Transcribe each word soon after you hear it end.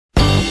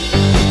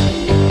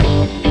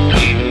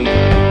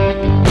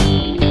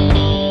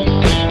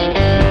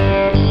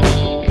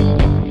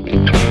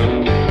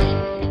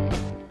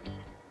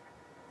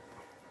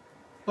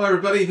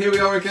everybody, here we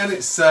are again.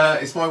 It's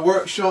my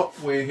workshop.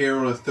 We're here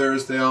on a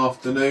Thursday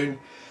afternoon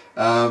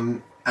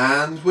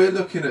and we're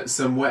looking at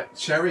some wet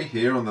cherry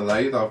here on the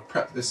lathe. I've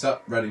prepped this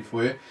up ready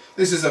for you.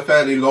 This is a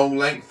fairly long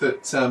length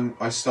that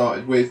I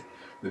started with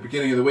at the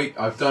beginning of the week.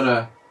 I've done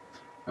a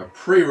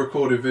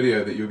pre-recorded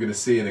video that you're going to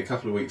see in a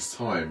couple of weeks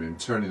time in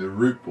turning the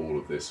root ball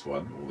of this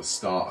one, or the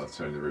start of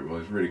turning the root ball.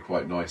 It's really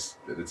quite nice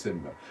bit of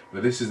timber.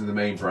 But this is the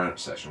main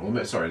branch section,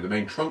 or sorry, the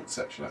main trunk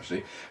section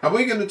actually. And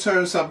we're going to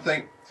turn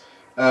something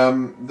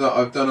that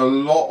I've done a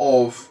lot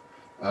of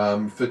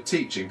for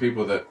teaching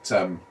people that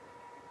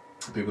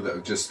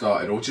have just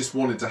started or just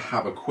wanted to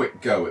have a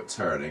quick go at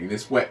turning.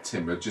 This wet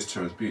timber just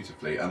turns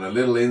beautifully, and a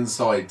little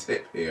inside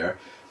tip here,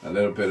 a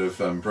little bit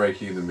of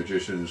breaking the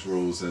magician's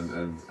rules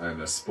and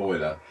a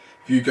spoiler.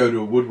 If you go to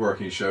a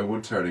woodworking show,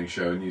 wood-turning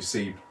show, and you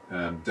see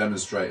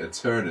demonstrator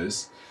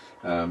turners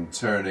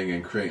turning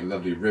and creating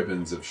lovely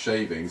ribbons of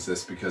shavings,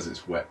 that's because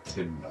it's wet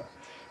timber.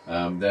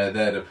 They're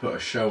there to put a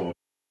show on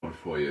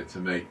for you, to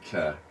make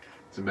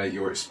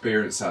your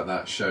experience at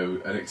that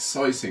show an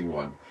exciting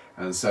one.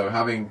 And so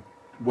having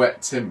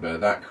wet timber,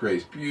 that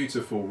creates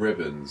beautiful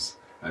ribbons,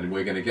 and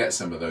we're going to get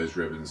some of those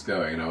ribbons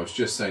going. And I was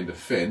just saying to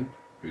Finn,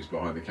 who's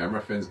behind the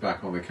camera, Finn's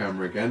back on the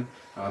camera again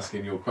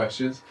asking your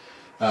questions.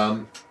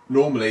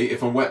 Normally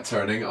if I'm wet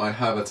turning, I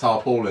have a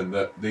tarpaulin,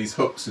 that these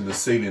hooks in the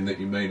ceiling that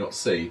you may not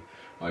see,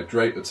 I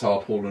drape the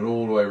tarpaulin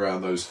all the way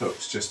around those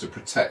hooks just to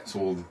protect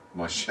all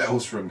my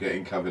shelves from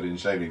getting covered in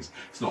shavings.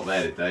 It's not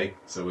there today,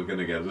 so we're going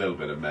to get a little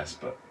bit of mess,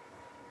 but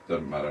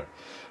doesn't matter.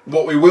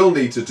 What we will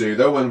need to do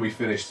though when we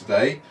finish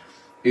today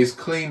is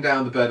clean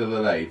down the bed of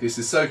the lathe. This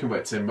is soaking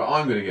wet timber.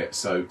 I'm going to get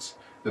soaked.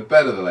 The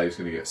bed of the lathe is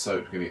going to get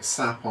soaked. We're going to get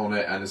sap on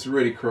it, and it's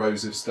really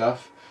corrosive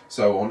stuff.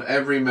 So on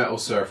every metal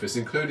surface,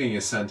 including your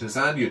centres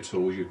and your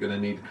tools, you're going to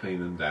need to clean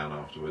them down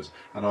afterwards.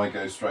 And I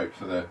go straight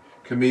for the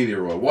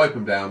camellia oil, wipe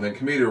them down, then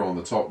camellia oil on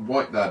the top,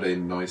 wipe that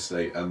in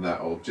nicely, and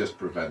that will just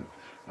prevent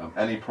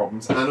any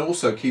problems, and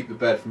also keep the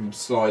bed from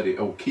sliding,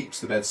 or keeps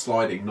the bed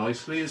sliding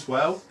nicely as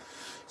well.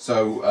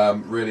 So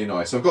really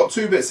nice. I've got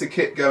two bits of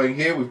kit going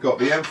here. We've got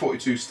the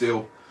M42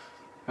 steel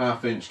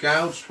 1/2 inch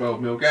gouge,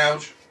 12mm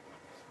gouge.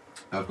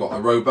 I've got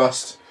a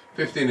robust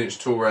 15-inch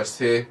tool rest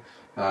here.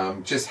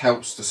 Just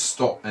helps to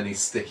stop any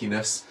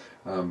stickiness,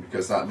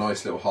 because that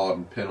nice little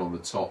hardened pin on the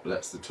top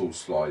lets the tool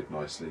slide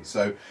nicely.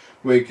 So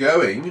we're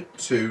going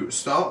to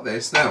start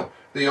this. Now,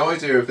 the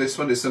idea of this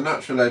one is a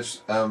natural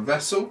edge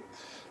vessel,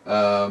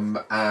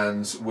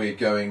 and we're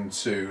going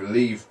to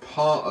leave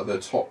part of the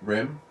top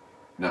rim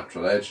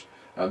natural edge.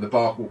 The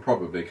bark will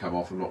probably come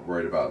off, I'm not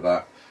worried about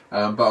that.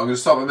 But I'm going to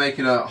start by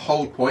making a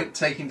hold point,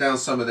 taking down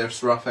some of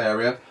this rough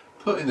area,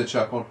 putting the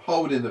chuck on,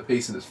 holding the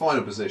piece in its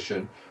final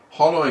position,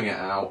 hollowing it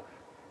out,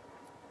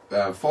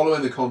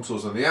 following the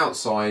contours on the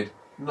outside,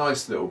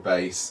 nice little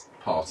base,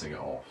 parting it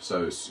off.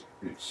 So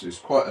it's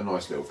quite a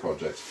nice little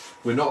project.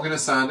 We're not going to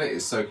sand it,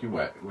 it's soaking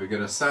wet. We're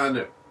going to sand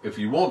it. If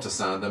you want to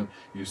sand them,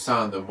 you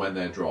sand them when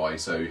they're dry,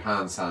 so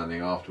hand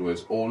sanding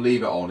afterwards, or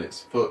leave it on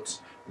its foot,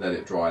 let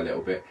it dry a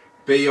little bit.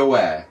 Be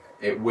aware,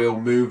 it will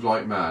move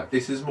like mad.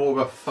 This is more of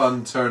a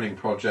fun turning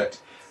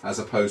project as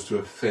opposed to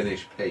a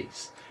finished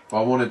piece. If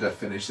I wanted to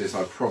finish this,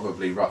 I'd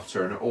probably rough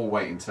turn it or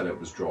wait until it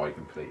was dry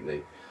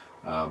completely.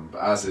 But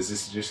as is,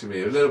 this is just going to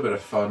be a little bit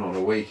of fun on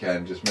a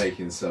weekend, just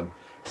making some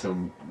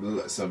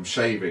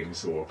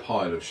shavings, or a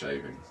pile of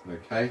shavings.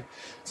 Okay,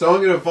 so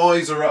I'm going to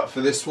visor up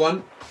for this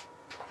one.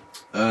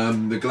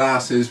 The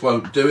glasses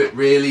won't do it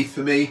really for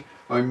me.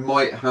 I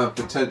might have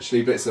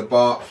potentially bits of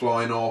bark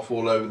flying off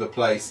all over the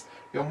place.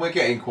 And we're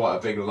getting quite a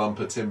big lump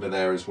of timber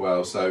there as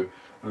well, so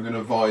I'm going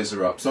to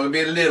visor up. So I'm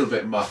going to be a little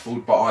bit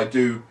muffled, but I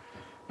do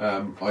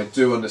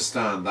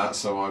understand that,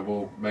 so I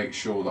will make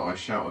sure that I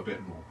shout a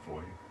bit more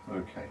for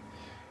you. Okay.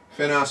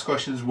 Finn asks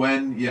questions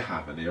when you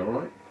have any,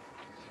 alright?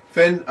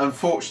 Finn,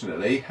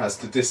 unfortunately, has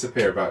to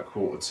disappear about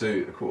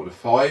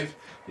 4:45.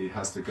 He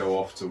has to go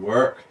off to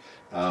work,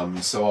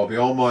 so I'll be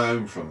on my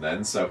own from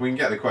then. So if we can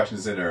get the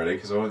questions in early,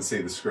 because I won't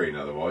see the screen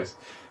otherwise,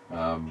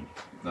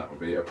 that would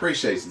be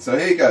appreciated. So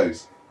here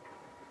goes.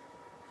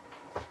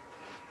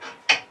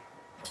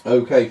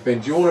 Okay,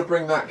 Finn, do you want to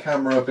bring that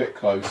camera a bit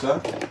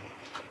closer?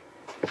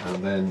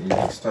 And then you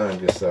can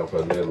stand yourself a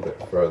little bit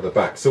further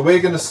back. So we're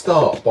going to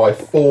start by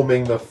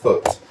forming the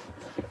foot.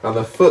 And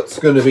the foot's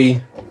going to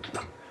be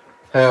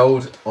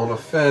held on a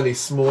fairly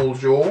small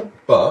jaw,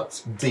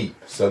 but deep.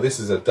 So this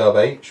is a dove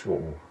H,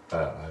 or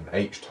an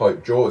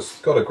H-type jaw.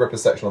 It's got a gripper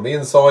section on the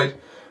inside,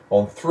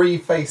 on 3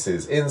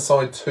 faces.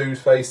 Inside 2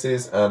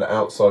 faces and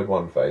outside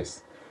 1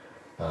 face.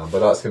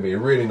 But that's going to be a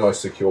really nice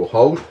secure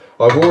hold.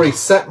 I've already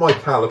set my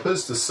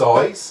calipers to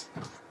size.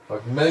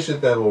 I've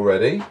measured them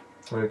already.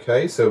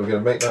 Okay, so we're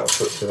going to make that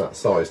foot to that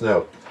size.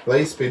 Now,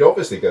 lathe speed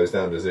obviously goes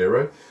down to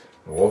 0.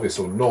 Or obvious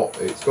or not,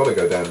 it's got to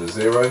go down to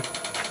 0.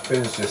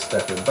 Finn's just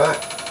stepping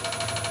back.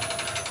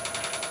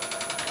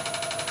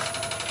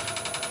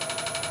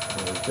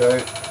 There we go.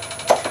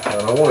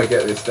 And I want to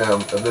get this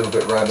down a little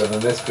bit rounder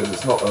than this because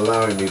it's not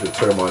allowing me to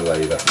turn my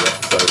lathe up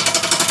yet. So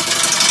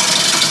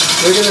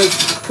we're going to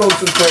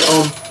concentrate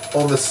on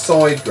on the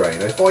side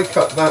grain. If I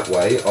cut that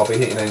way, I'll be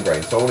hitting end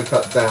grain. So I want to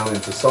cut down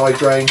into side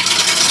grain.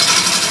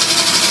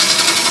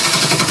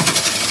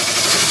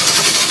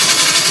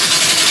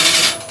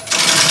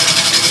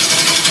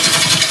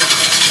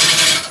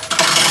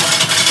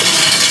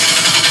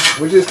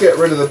 We just get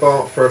rid of the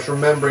bark first,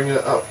 remembering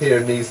that up here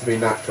needs to be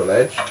natural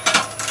edge.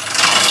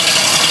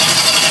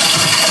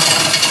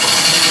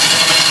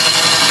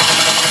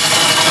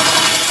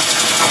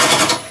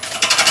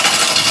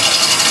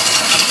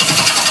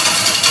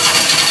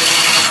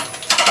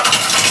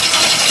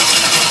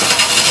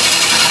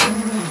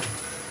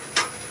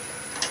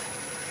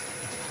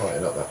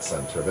 Tighten up that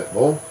centre a bit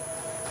more.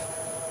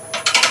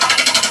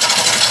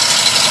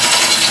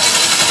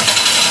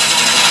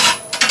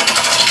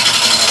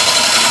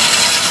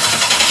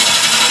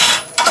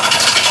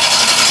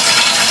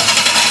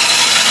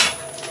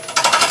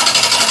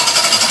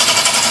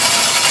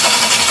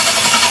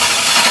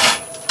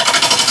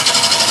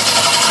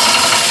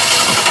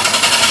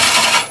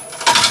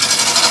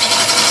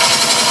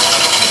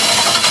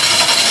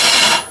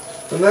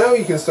 So now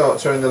you can start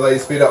turning the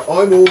lathe speed up.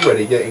 I'm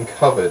already getting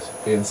covered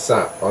in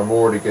sap. I'm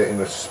already getting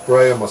a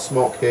spray on my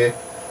smock here.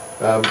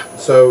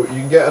 So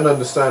you can get an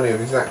understanding of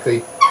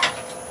exactly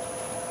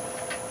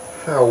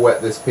how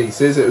wet this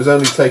piece is. It was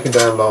only taken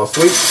down last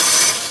week.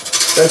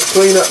 Let's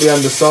clean up the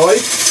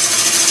underside.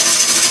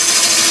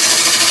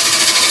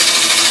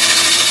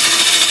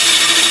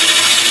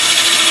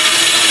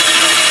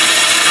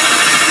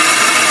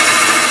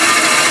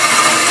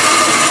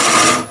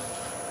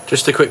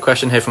 Just a quick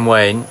question here from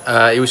Wayne.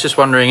 He was just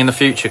wondering, in the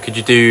future, could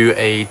you do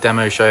a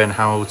demo showing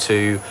how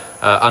to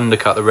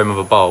undercut the rim of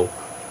a bowl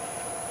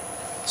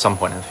at some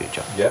point in the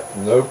future? Yep,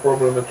 no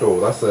problem at all.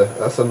 That's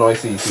a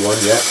nice easy one.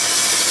 Yep.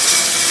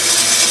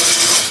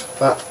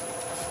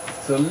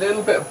 That's a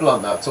little bit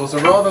blunt, that tool. So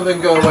rather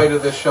than go away to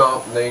the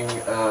sharpening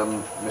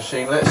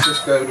machine, let's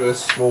just go to a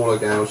smaller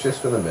gouge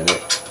just for the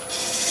minute.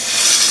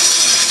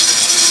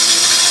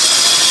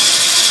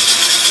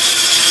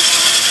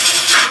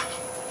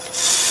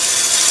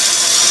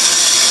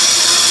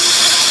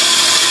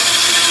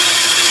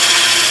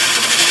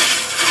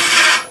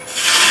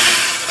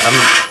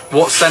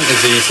 What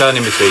centres are you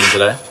turning between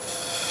today?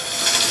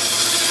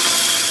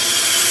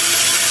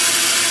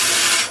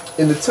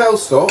 In the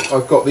tailstock,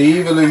 I've got the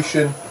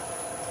Evolution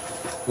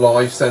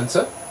Live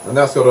centre, and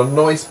that's got a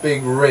nice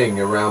big ring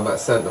around that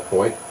centre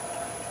point.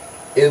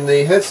 In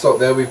the headstock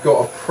there, we've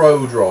got a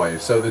Pro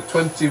drive, so the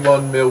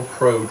 21mm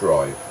Pro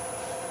drive.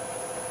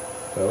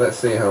 So let's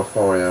see how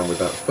far I am with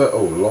that foot.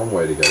 Oh, long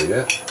way to go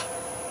yet.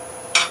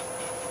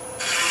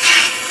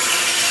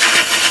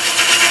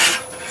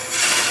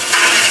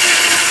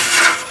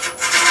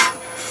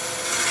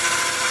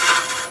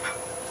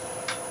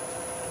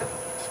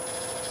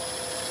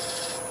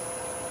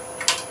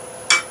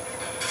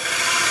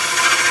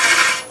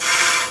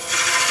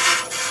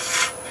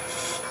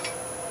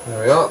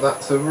 There we are,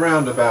 that's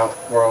around about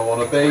where I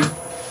want to be.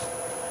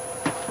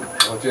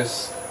 I'll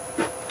just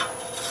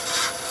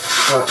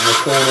flatten the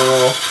corner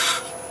off.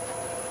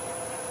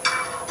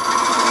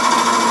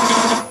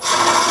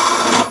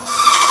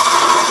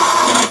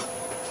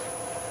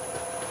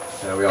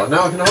 There we are.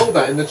 Now I can hold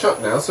that in the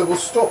chuck now, so we'll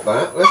stop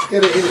that. Let's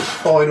get it in its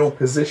final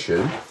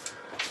position.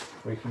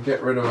 We can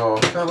get rid of our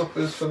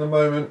calipers for the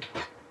moment.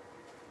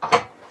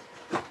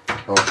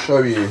 I'll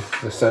show you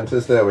the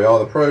centres. There we are,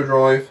 the Pro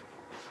drive.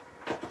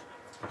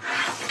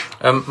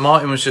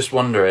 Martin was just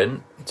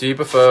wondering, do you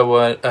prefer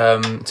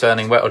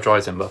turning wet or dry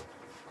timber?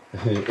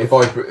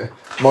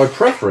 My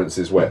preference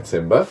is wet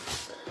timber,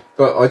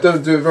 but I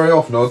don't do it very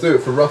often. I'll do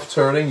it for rough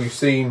turning.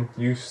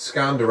 You've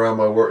scanned around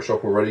my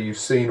workshop already. You've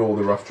seen all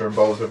the rough turn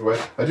bowls everywhere.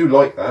 I do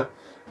like that,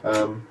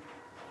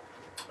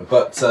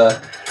 but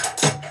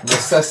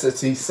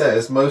necessity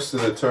says most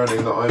of the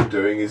turning that I'm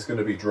doing is going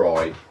to be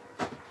dry.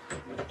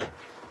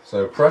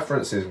 So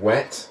preference is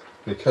wet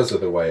because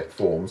of the way it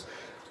forms,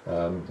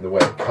 the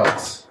way it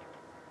cuts.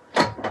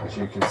 As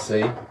you can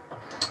see,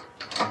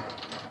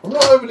 I'm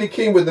not overly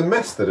keen with the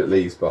mess that it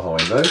leaves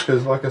behind though,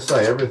 because like I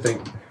say, everything,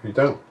 if you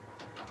don't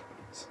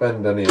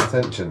spend any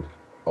attention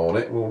on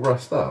it, will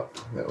rust up.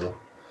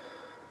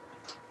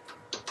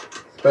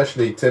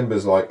 Especially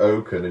timbers like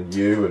oak and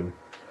yew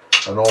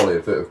and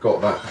olive that have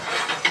got that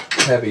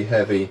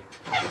heavy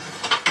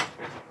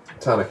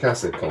tannic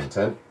acid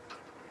content.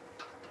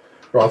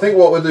 Right, I think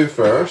what we'll do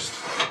first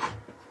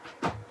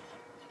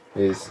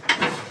is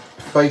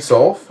face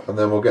off, and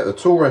then we'll get the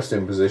tool rest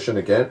in position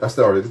again.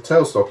 Sorry, the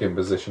tailstock in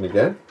position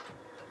again.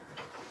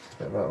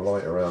 Get that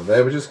light around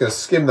there. We're just going to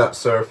skim that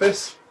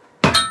surface.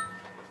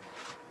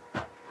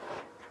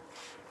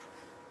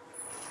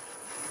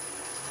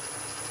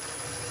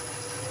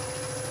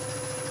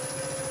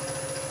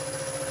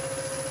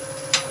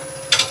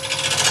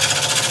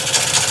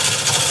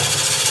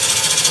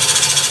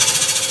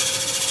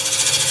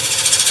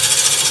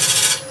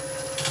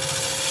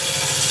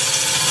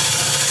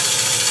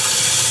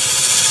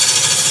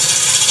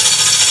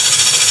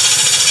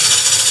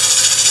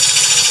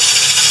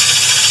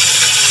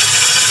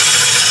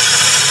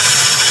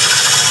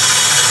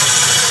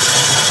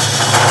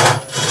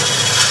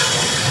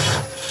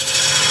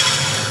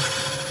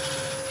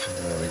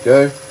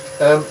 go.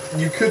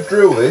 You could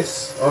drill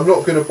this. I'm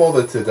not going to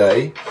bother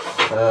today,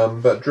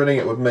 but drilling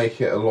it would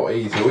make it a lot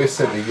easier. We're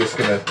simply just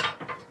going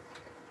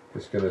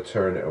to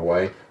turn it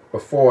away.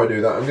 Before I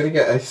do that, I'm going to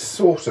get a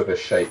sort of a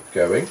shape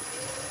going,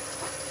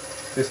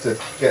 just to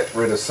get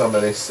rid of some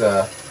of this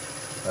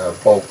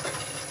bulk.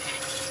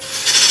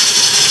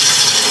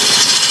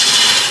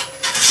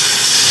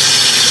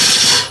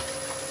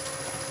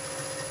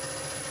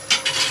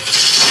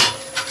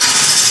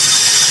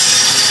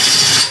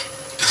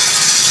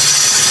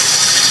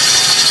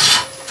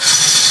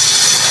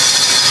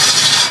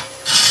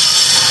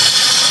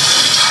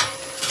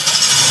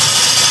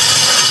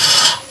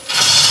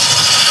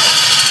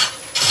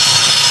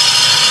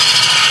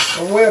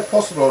 Where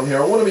possible on here,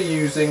 I want to be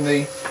using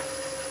the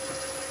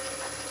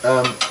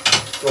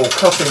or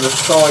cutting the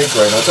side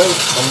grain. I'm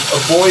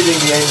avoiding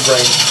the end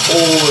grain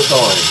all the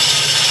time.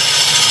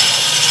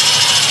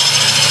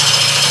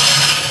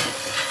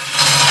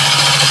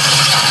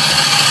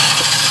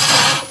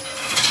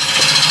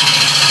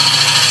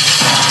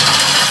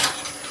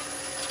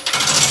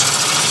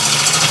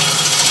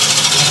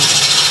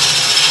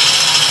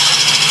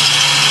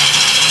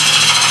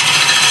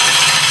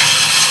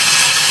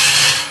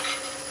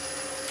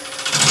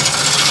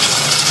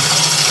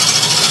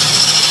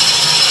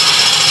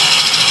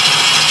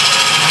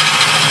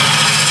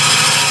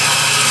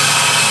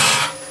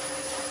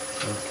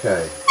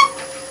 Okay,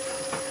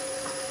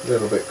 a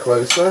little bit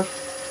closer.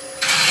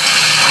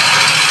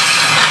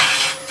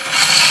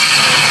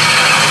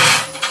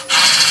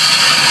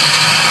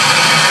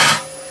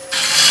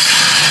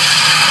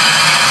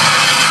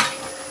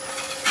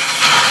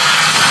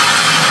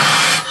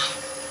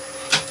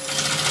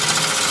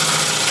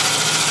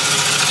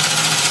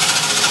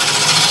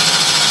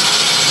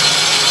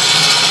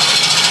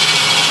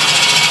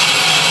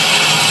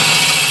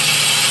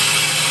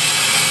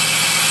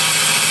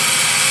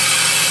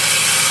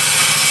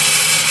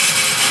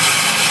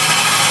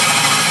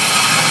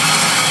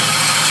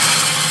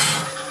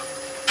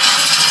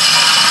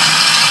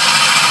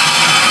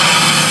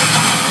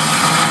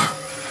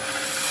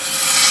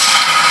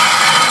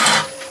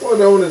 What I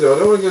don't want to do, I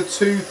don't want to go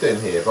too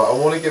thin here, but I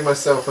want to give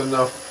myself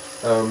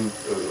enough,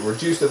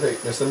 reduce the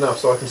thickness enough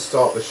so I can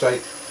start the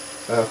shape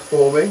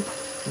forming.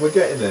 We're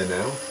getting there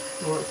now.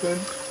 All right, Finn?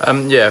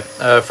 Yeah,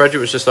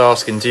 Frederick was just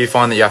asking, do you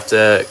find that you have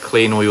to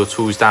clean all your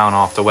tools down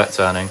after wet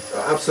turning?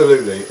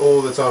 Absolutely,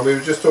 all the time. We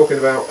were just talking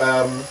about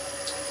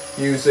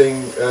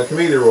using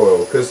camellia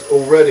oil, because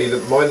already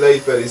my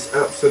lathe bed is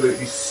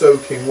absolutely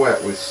soaking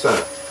wet with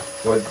sap.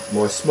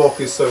 My smock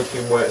is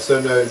soaking wet,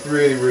 so no, it's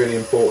really, really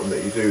important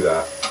that you do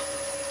that.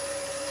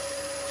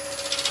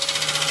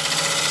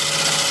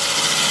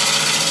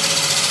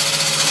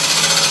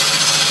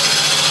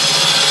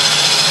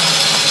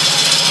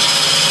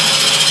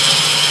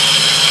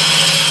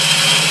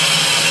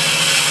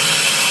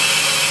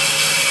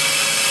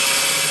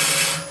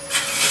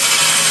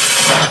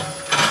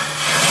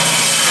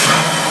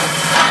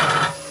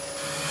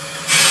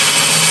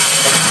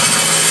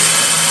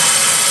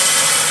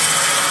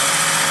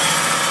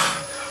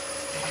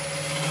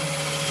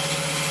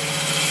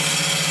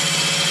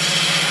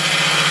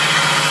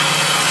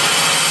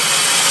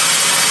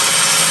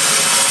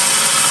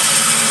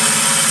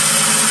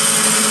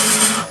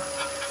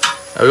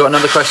 We've got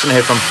another question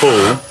here from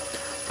Paul.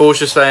 Paul's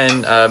just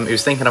saying he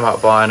was thinking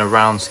about buying a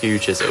round skew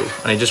chisel,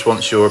 and he just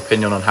wants your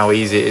opinion on how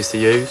easy it is to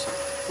use.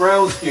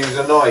 Round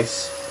skews are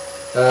nice.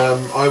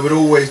 I would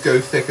always go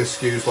thicker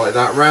skews like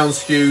that. Round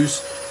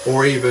skews,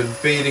 or even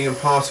beading and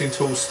parting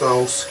tool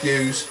style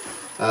skews,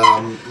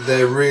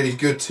 they're really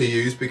good to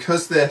use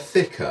because they're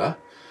thicker.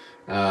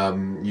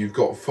 You've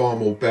got far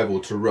more bevel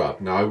to rub.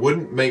 Now I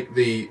wouldn't make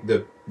the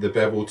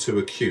bevel too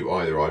acute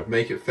either. I'd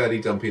make it fairly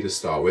dumpy to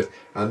start with,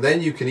 and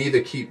then you can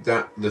either keep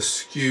the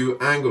skew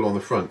angle on the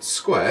front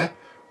square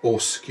or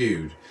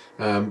skewed.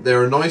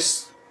 They're a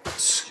nice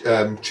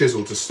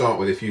chisel to start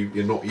with if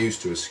you're not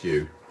used to a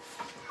skew.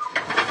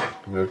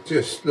 Now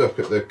just look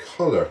at the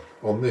colour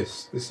on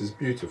this. This is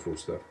beautiful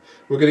stuff.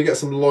 We're going to get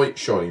some light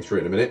shining through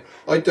it in a minute.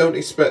 I don't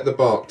expect the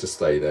bark to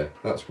stay there.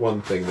 That's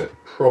one thing that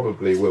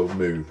probably will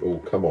move or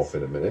come off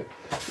in a minute.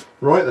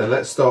 Right then,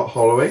 let's start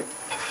hollowing.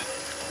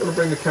 I'm going to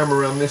bring the camera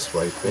around this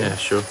way, Finn. Yeah,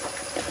 sure.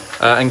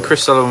 And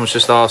Chris Sullivan was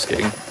just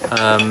asking,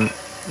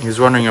 he was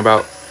wondering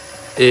about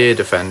ear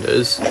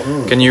defenders.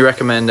 Can you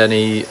recommend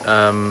any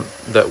to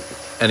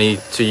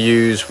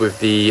use with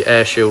the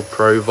Air Shield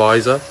Pro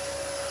visor?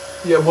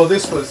 Yeah, well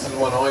this was the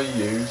one I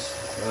use.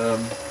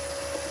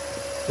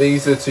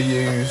 These are to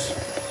use,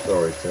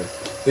 sorry Finn,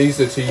 these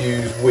are to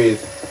use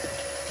with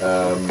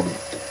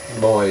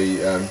my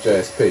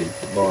JSP,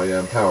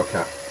 my power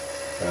cap,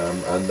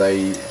 and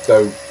they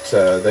don't,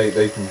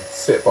 they can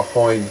sit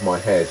behind my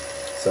head,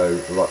 so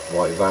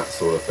like that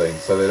sort of thing,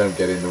 so they don't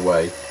get in the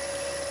way.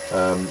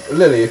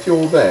 Lily, if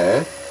you're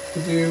there,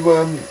 could you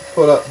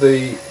put up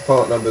the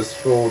part numbers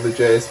for the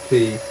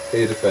JSP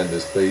ear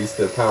defenders, please,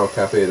 the power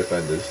cap ear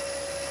defenders?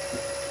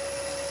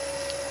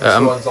 That's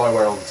the ones I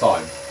wear all the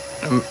time.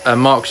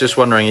 Mark's just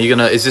wondering,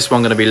 is this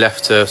one going to be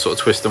left to sort of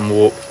twist and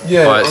warp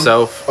by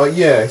itself?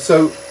 Yeah,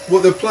 so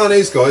what the plan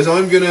is, guys,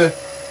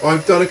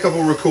 I've done a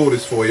couple of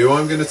recorders for you.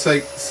 I'm going to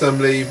take some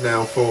leave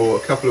now for a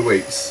couple of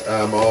weeks.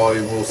 I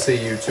will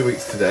see you 2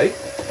 weeks today,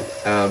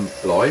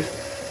 live,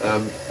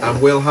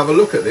 and we'll have a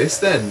look at this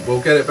then.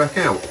 We'll get it back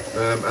out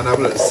and have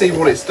a look, see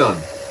what it's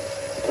done.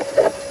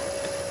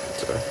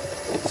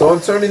 So I'm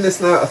turning this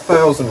now at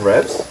 1,000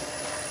 revs.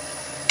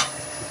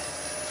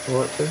 All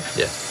right, Tim?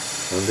 Yeah.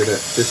 I'm going to,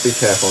 just be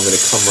careful, I'm going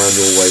to come around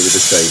your way with the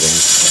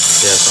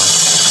shavings. Yeah,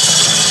 fine.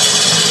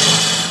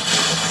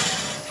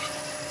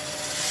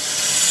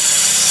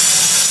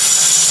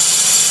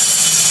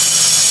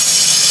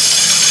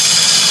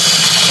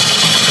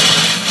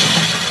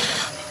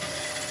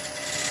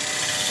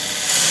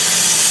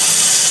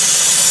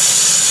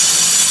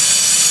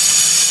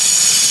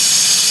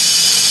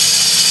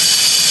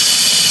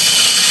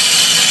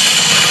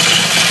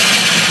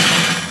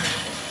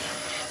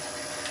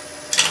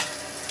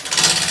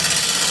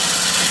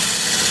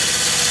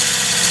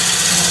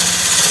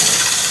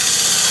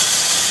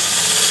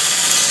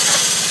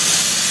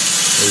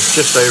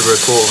 Just over a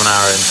quarter of an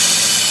hour in.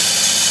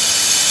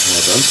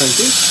 Well done, thank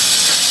you.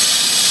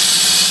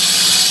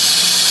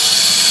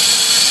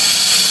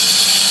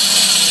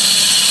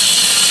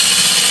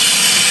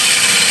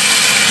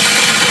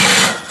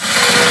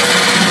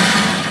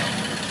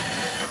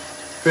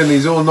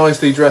 Finley's all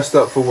nicely dressed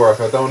up for work.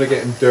 I don't want to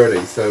get him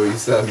dirty, so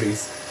he's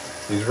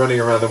running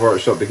around the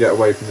workshop to get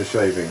away from the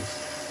shavings.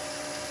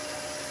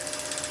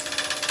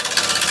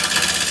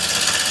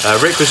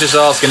 Rick was just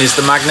asking, is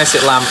the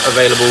magnetic lamp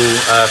available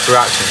through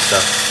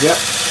Axminster? Yep.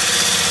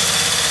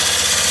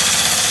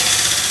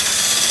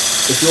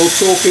 If you're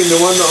talking the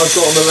one that I've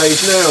got on the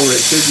lathe now,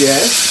 Richard,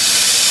 yes.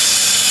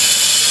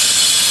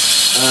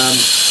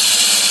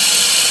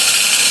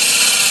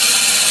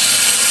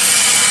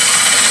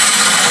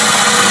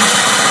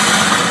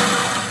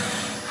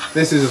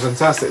 This is a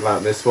fantastic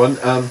lamp, this one.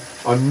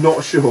 I'm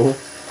not sure.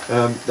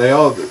 They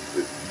are...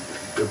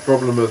 The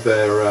problem of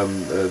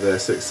their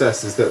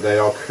success is that they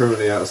are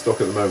currently out of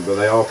stock at the moment, but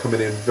they are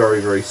coming in very,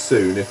 very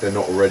soon if they're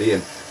not already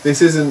in.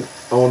 This isn't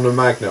on a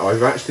magnet.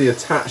 I've actually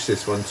attached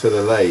this one to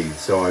the lathe,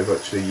 so I've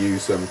actually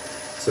used some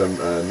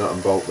nut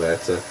and bolt there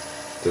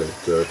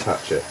to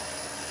attach it,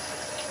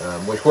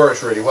 which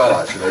works really well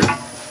actually.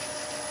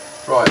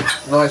 Right,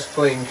 nice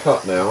clean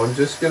cut now. I'm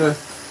just going to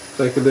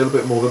take a little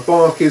bit more. The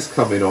bark is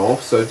coming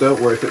off, so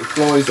don't worry if it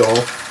flies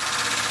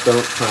off.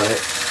 Don't panic.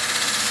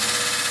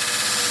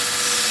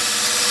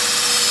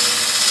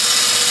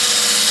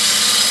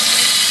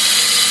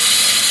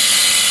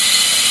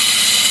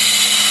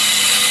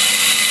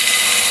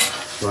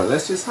 Right,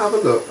 let's just have a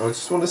look. I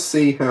just want to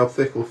see how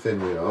thick or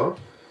thin we are,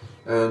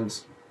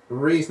 and I'm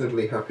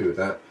reasonably happy with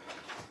that.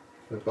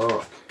 The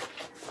bark,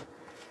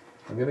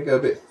 I'm going to go a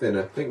bit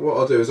thinner. I think what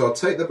I'll do is I'll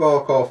take the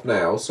bark off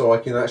now so I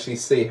can actually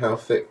see how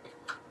thick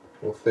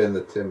or thin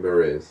the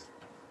timber is.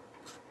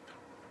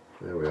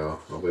 There we are.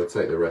 I'll be able to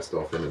take the rest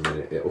off in a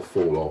minute. It'll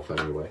fall off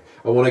anyway.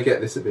 I want to get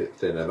this a bit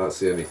thinner, that's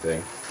the only thing.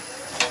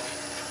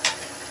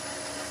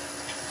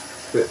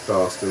 A bit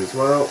faster as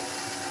well.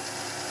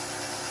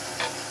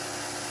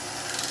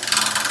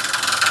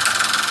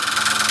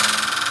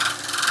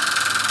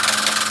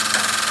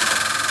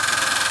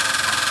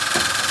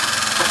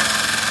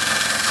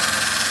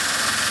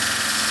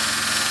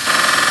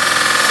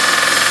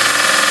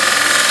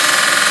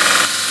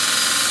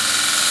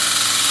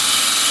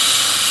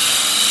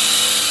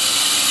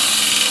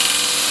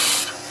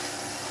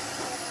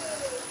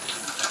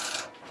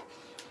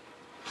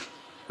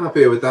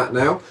 Happier with that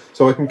now,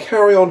 so I can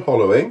carry on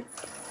hollowing.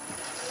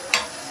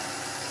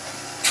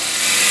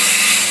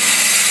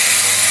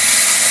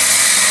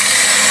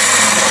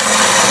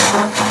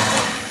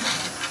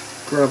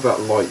 Grab that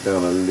light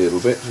down a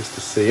little bit just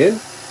to see in.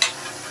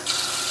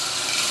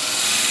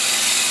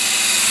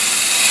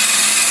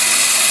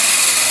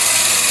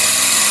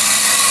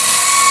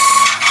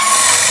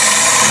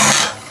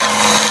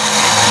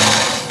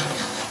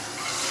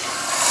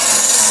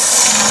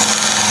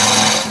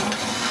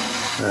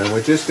 And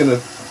we're just going to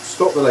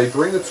stop the lathe,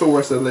 bring the tool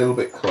rest a little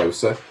bit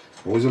closer.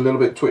 Always a little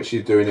bit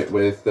twitchy doing it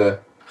with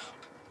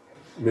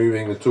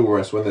moving the tool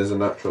rest when there's a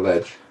natural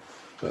edge.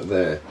 But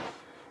there,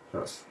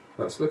 that's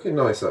looking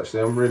nice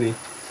actually. I'm really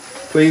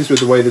pleased with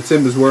the way the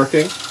timber's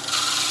working.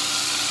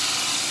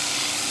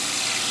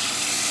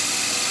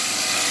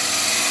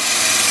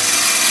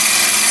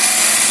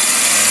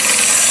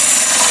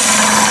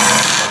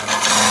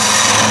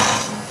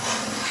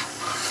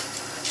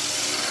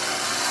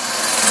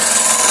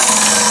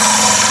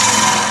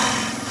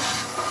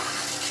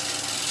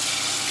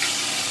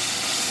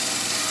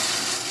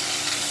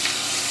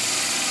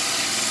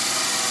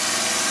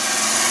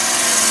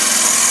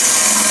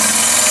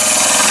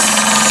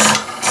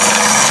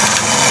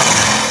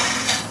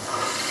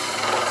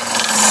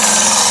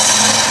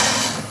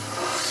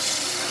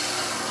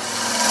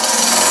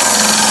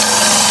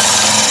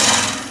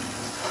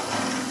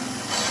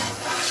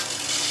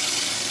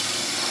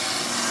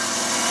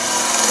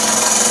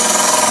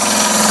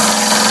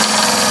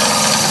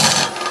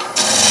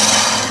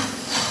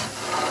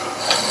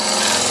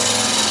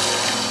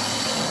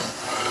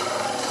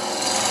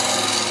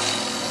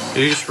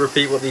 Could you just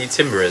repeat what the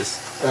timber is?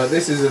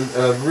 This is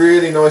a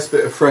really nice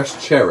bit of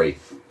fresh cherry.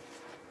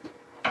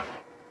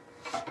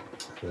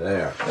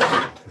 There.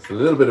 It's a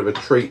little bit of a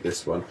treat,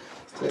 this one.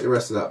 Let's take the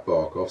rest of that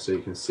bark off so you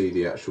can see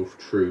the actual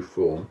true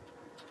form.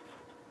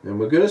 And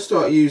we're going to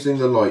start using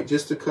the light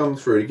just to come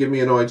through to give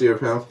me an idea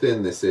of how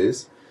thin this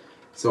is,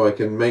 so I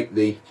can make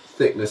the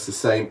thickness the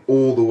same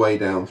all the way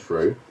down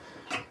through.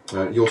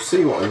 You'll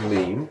see what I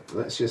mean.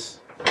 Let's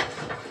just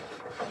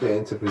get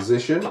into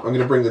position. I'm going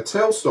to bring the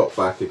tailstock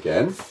back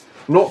again,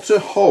 not to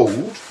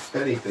hold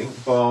anything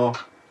bar.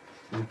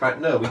 In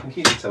fact, no, we can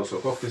keep the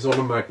tailstock off because it's on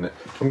a magnet.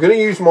 I'm going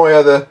to use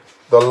the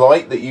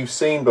light that you've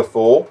seen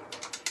before.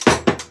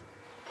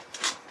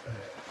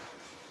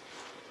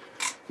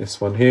 This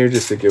one here,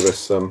 just to give us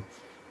some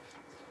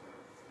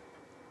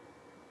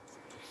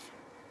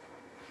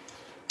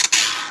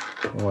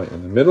light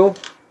in the middle.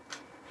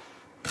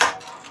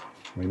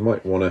 We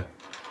might want to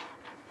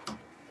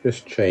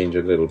just change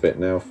a little bit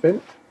now,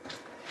 Finn.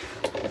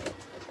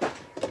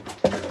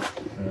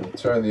 And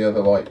turn the other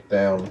light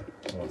down.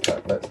 In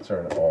fact, let's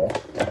turn it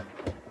off.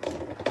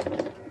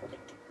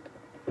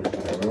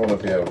 And we want to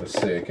be able to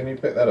see it. Can you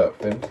pick that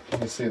up, Finn?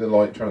 Can you see the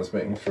light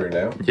transmitting through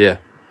now? Yeah.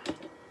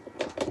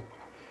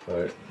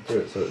 So do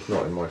it so it's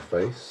not in my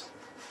face.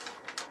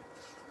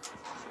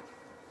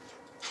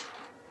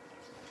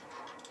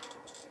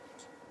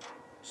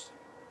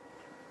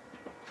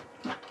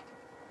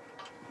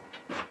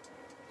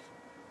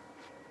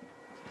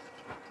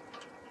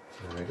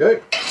 There we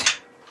go.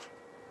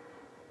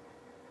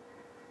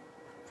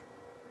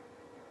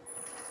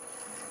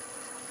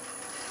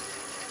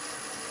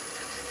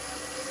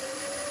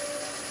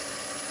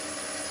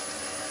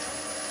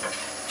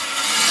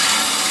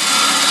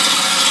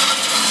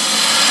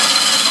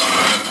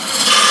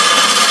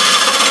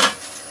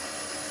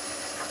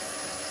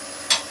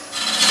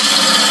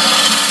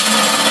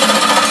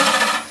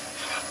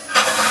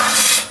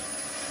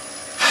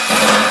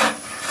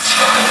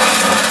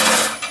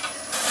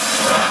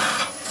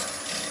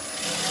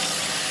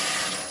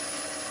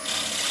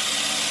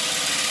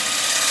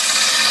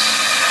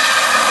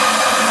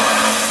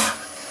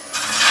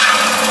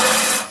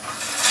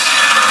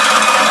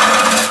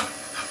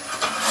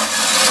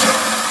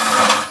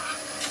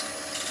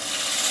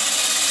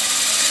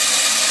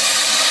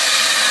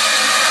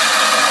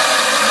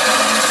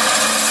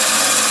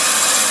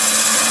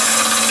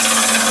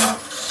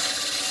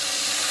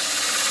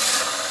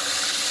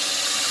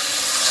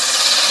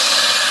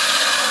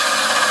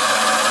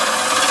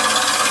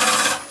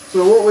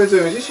 So what we're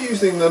doing is just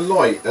using the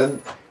light,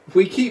 and if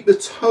we keep the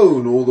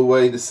tone all the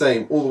way the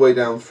same, all the way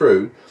down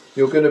through,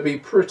 you're going to be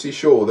pretty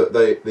sure that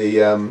the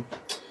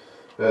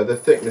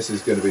thickness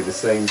is going to be the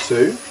same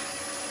too.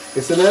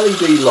 It's an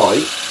LED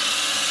light,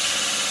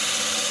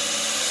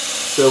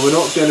 so we're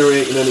not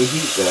generating any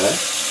heat there.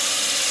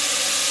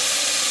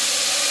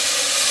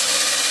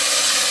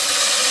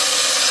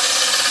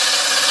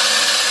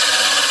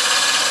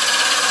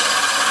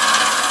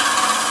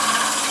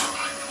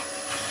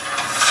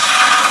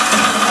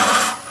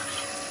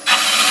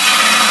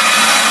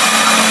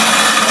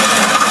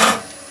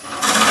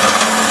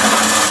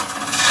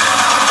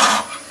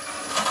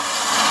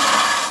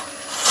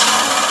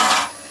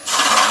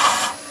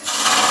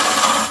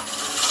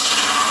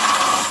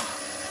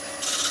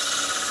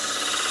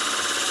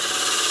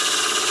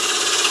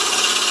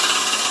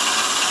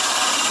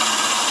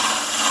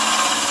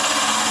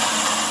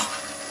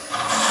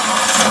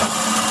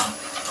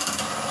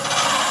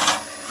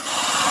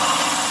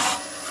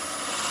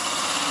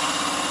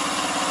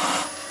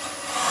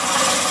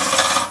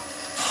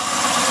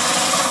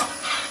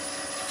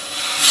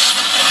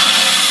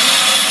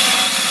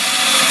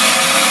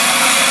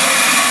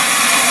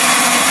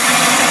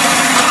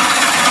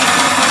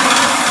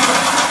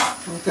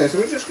 Okay, so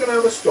we're just going to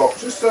have a stop,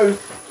 just so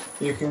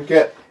you can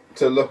get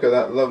to look at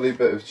that lovely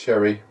bit of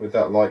cherry with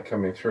that light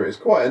coming through. It's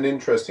quite an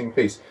interesting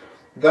piece.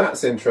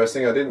 That's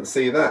interesting, I didn't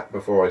see that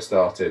before I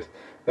started.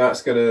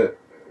 That's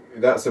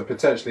a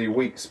potentially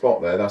weak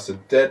spot there. That's a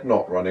dead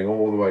knot running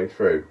all the way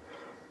through.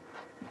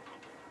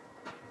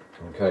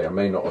 Okay, I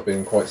may not have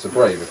been quite so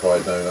brave if I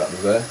had known that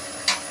was there.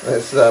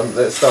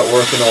 Let's start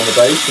working on the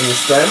base and the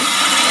stem.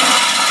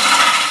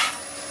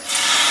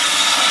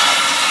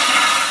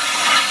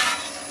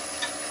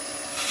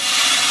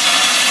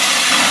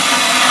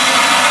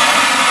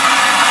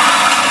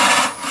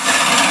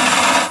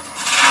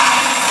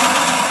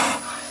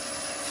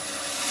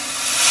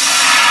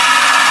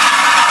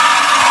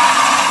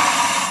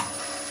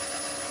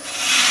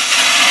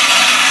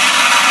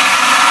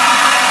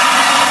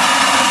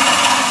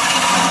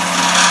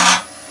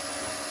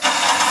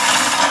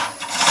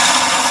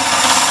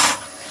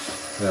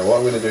 Now what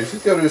I'm going to do is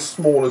just go to a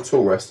smaller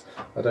tool rest.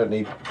 I don't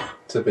need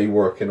to be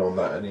working on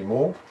that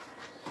anymore.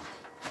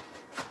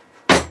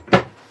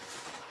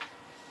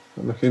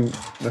 Looking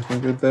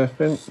good there,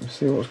 Finn. You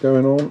see what's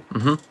going on?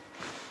 Mm-hmm.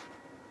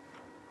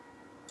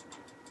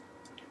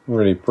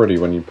 Really pretty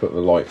when you put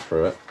the light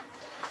through it.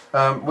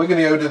 We're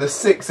going to go to the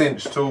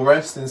 6-inch tool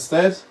rest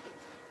instead.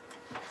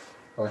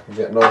 I can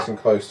get nice and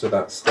close to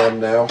that stem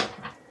now.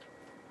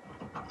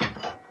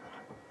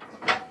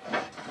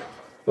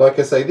 Like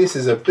I say, this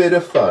is a bit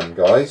of fun,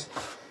 guys.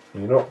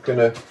 You're not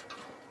gonna...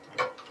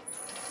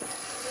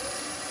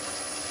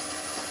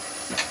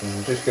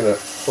 I'm just gonna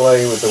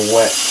play with the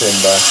wet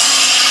timber.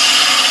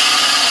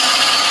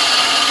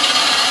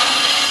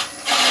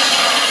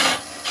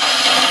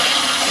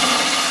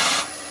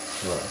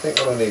 Right, I think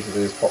what I need to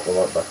do is pop the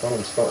light back on.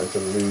 I'm starting to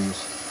lose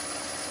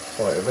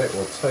sight of it.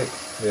 We'll take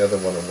the other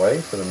one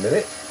away for the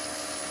minute.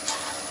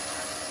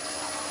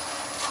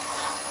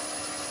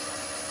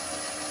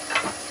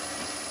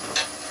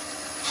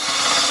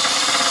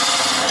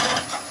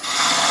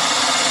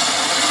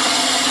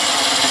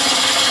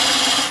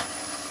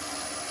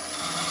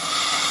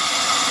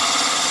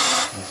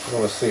 I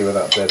want to see where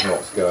that dead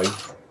knot's going.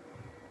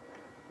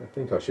 I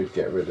think I should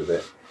get rid of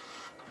it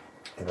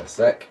in a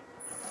sec.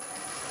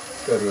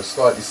 Let's go to a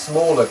slightly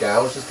smaller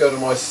gouge. Just go to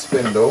my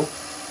spindle.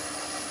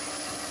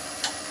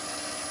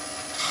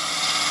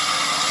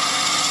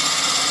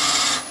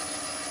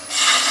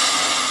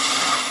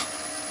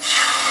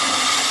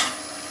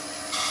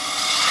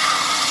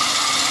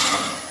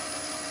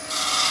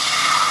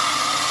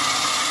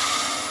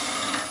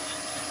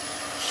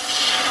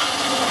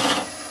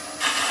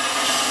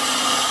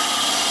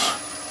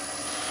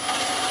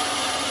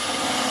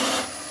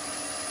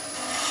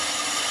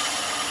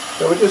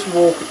 So we're just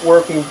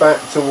working back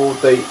toward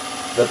the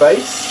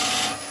base.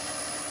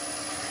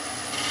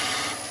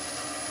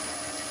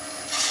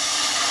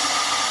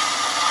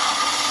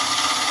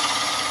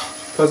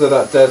 Because of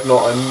that dead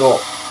knot, I'm not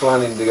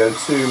planning to go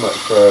too much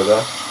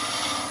further.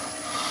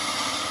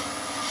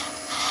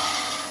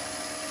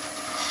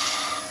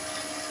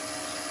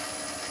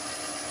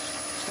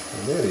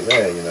 I'm nearly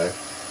there, you know.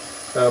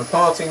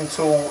 Parting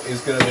tool is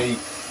going to be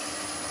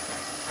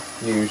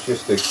used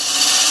just to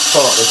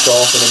part this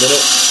off in a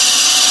minute.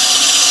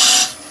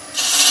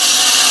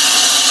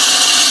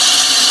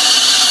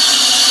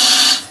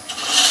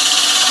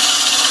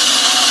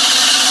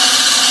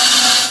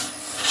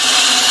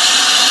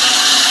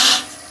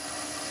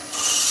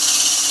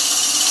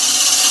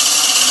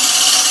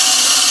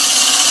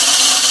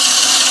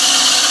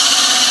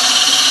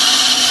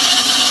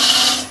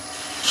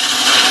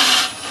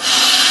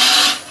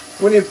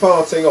 When you're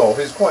parting off,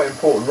 it's quite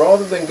important,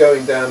 rather than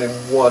going down in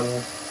one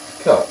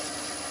cut,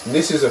 and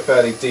this is a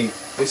fairly deep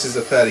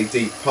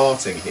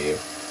parting here.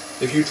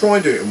 If you try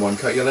and do it in one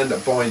cut, you'll end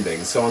up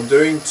binding. So I'm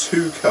doing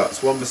two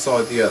cuts, one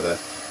beside the other,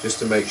 just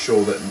to make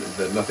sure that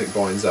nothing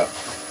binds up.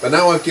 But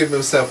now I've given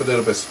myself a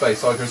little bit of space,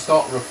 so I can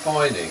start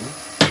refining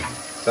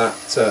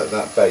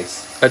that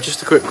base.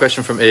 Just a quick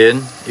question from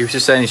Ian. He was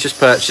just saying he's just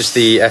purchased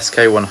the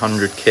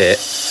SK100 kit.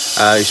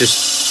 He's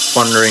just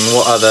wondering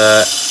what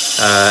other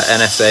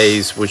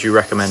NSAs would you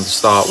recommend to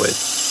start with?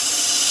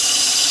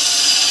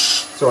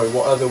 Sorry,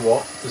 what other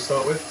what to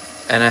start with?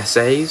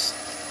 NSAs?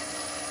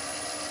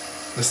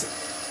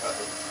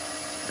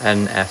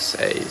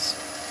 NSAs.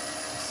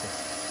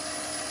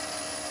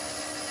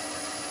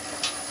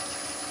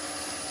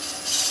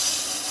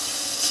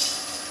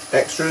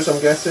 Extras,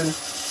 I'm guessing.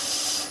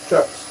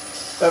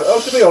 Chucks.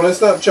 Oh, to be honest,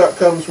 that chuck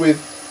comes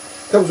with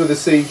the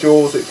C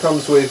jaws. It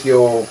comes with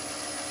your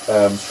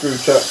screw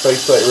chuck,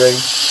 faceplate ring.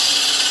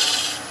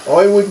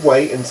 I would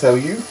wait until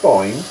you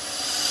find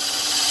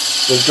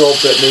the job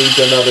that needs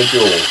another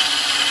jaw.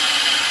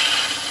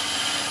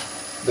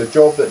 The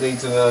job that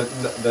needs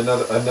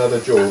another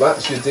jaw.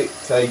 That's your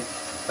dictate.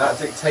 That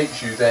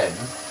dictates you then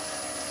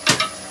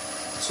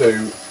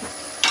to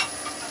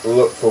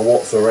look for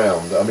what's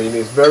around. I mean,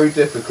 it's very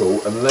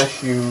difficult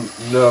unless you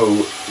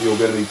know you're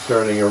going to be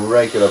turning a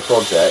regular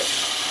project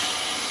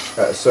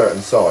at a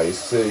certain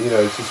size to, you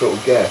know, to sort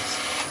of guess.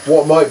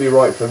 What might be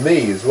right for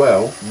me as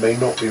well may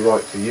not be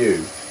right for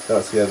you.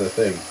 That's the other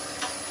thing.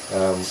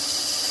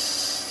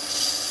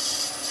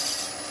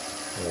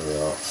 There we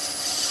are.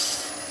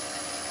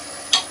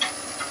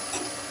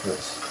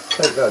 Let's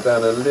take that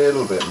down a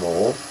little bit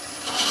more.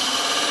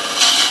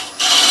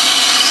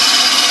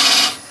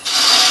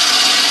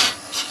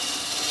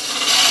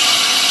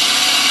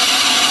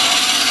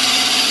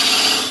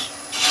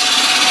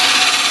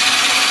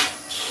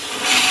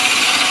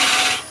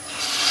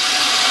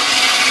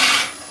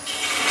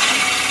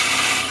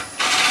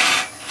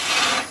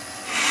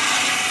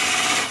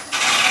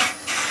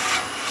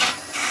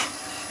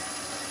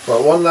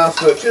 Right, one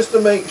last look just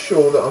to make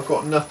sure that I've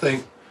got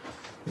nothing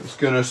that's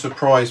going to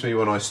surprise me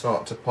when I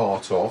start to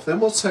part off. Then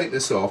we'll take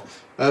this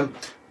off. I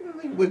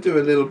think we'll do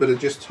a little bit of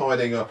just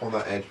tidying up on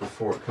that edge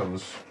before it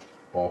comes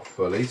off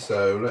fully.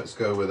 So let's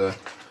go with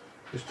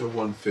just a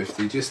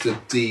 150, just a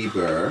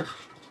deburr.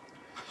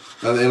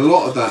 And a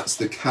lot of that's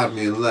the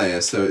cadmium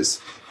layer, so it's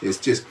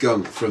just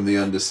gunk from the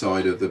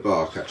underside of the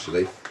bark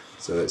actually.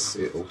 So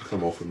it'll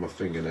come off with my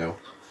fingernail.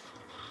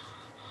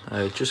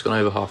 Just gone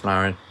over half an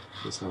hour in.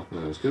 It's half an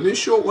hour. It's going to be a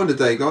short one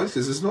today, guys,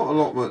 because there's not a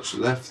lot much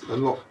left. A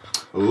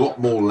lot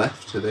more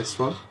left to this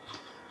one.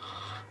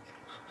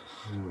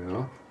 There we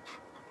are.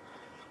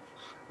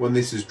 when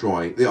this is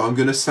drying. I'm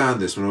going to sand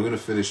this one. I'm going to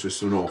finish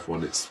this one off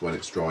when it's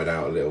dried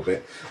out a little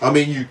bit. I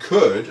mean, you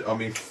could. I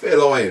mean,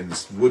 Phil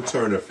Irons, wood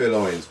turner, Phil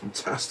Irons,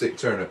 fantastic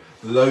turner,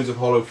 loads of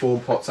hollow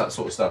form pots, that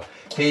sort of stuff.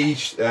 He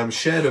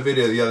shared a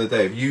video the other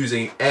day of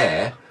using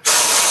air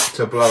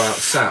to blow out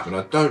sap, and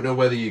I don't know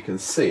whether you can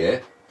see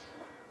it.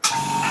 Try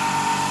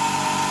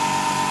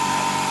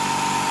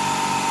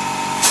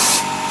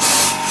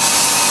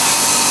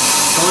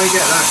and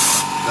get that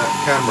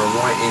camera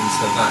right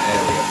into that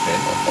area,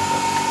 Finn.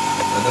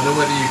 I don't know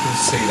whether you can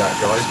see that,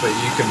 guys, but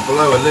you can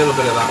blow a little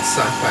bit of that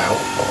sap out.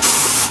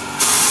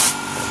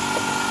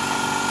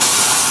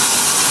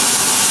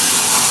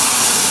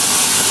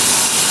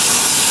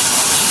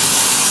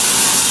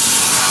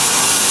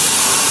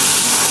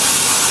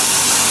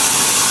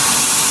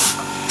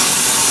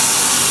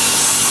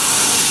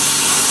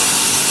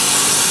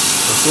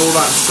 That's all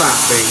that sap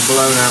being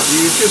blown out.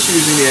 You're just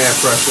using the air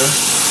pressure.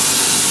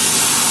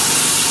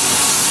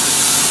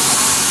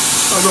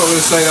 I'm not going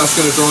to say that's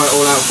going to dry it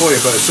all out for you,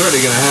 but it's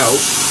certainly going to help.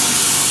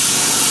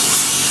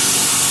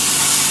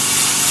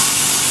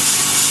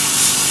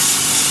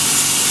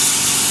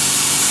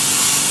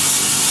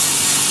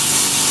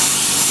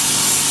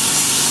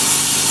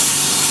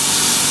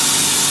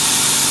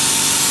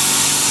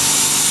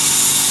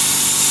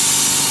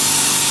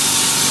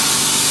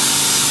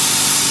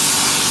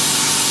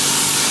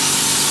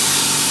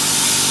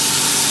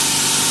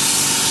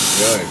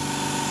 There we go.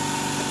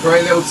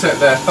 Great little tip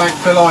there. Thank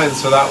Phil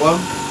Irons for that one.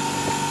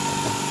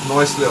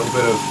 Nice little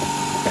bit of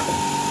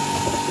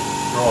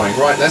drying.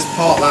 Right, let's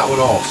part that one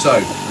off. So,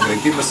 I'm going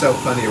to give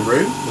myself plenty of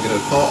room. We're going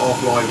to part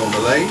off live on the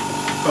lathe.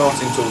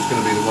 Parting tool is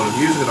going to be the one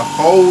I'm using. I'm going to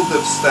hold the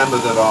stem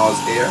of the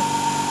vase here.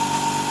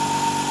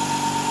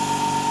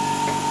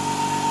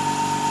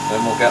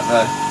 Then we'll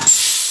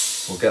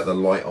get the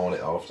light on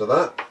it after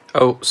that.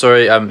 Oh,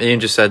 sorry, Ian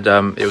just said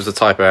it was a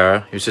typo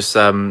error. He was just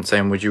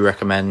saying, would you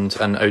recommend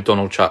an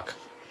O'Donnell chuck?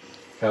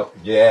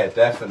 Yeah,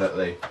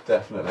 definitely.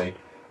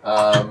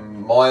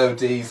 My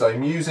ODs,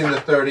 I'm using the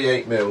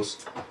 38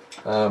 mils.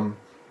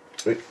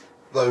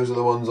 Those are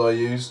the ones I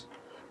use.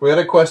 We had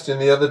a question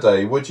the other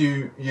day, would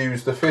you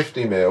use the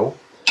 50 mil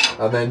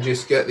and then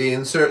just get the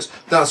inserts?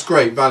 That's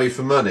great, value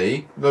for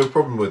money, no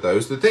problem with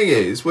those. The thing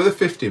is, with a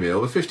 50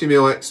 mil, the 50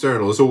 mil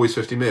external is always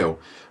 50 mil.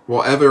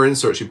 Whatever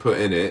inserts you put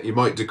in it, you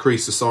might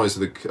decrease the size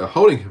of the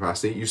holding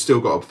capacity, you've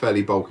still got a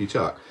fairly bulky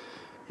chuck.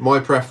 My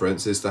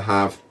preference is to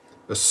have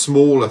a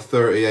smaller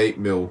 38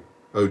 mil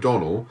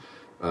O'Donnell,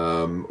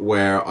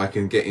 where I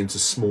can get into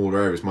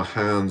smaller areas. My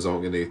hands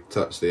aren't going to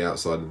touch the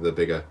outside of the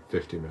bigger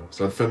 50 mil.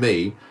 So for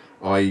me,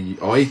 I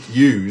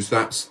use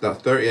that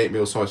 38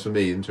 mil size for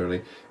me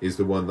internally is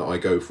the one that I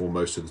go for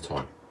most of the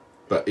time.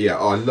 But yeah,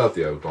 I love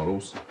the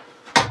O'Donnells.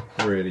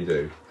 I really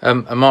do.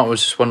 And Mark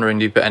was just wondering,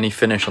 do you put any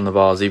finish on the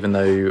vase even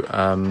though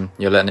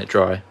you're letting it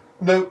dry?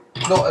 No,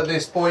 not at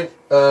this point.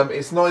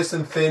 It's nice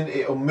and thin.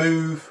 It'll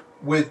move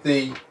with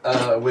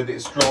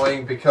its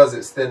drying because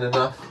it's thin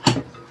enough.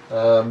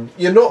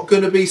 You're not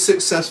going to be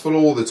successful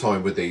all the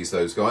time with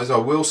those guys. I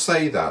will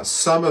say that.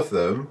 Some of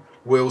them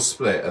will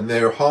split, and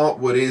their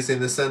heartwood is in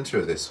the centre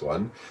of this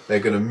one.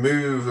 They're going to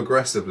move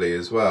aggressively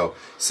as well.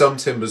 Some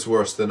timber's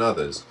worse than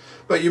others.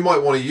 But you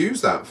might want to use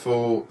that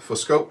for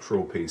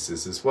sculptural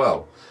pieces as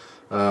well.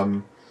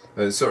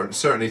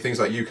 Certainly things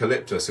like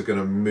eucalyptus are going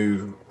to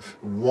move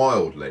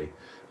wildly.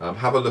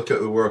 Have a look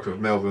at the work of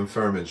Melvin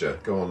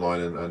Firminger. Go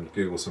online and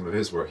Google some of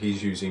his work.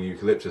 He's using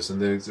eucalyptus,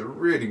 and there's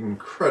really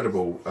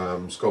incredible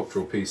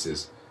sculptural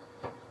pieces.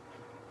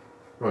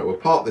 Right, we'll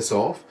part this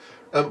off.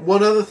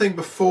 One other thing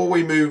before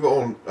we move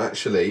on,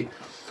 actually,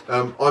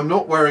 I'm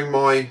not wearing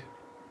my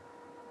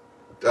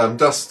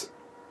dust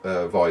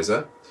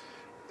visor.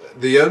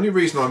 The only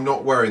reason I'm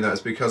not wearing that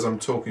is because I'm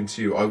talking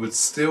to you. I would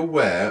still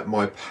wear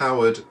my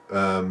powered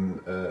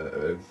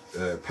power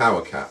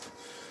cap.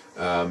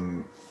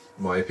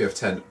 My APF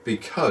 10,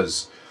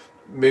 because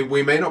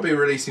we may not be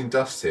releasing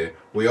dust here,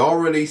 we are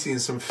releasing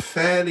some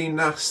fairly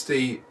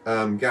nasty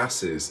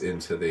gases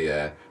into the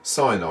air.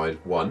 Cyanide,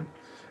 one.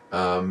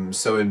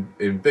 So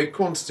in big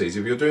quantities,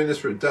 if you're doing this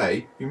for a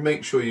day, you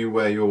make sure you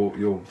wear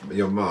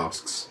your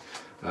masks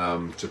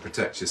to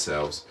protect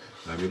yourselves.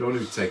 You don't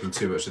want to be taking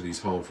too much of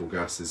these harmful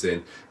gases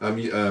in.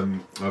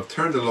 I've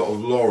turned a lot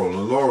of laurel,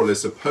 and laurel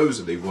is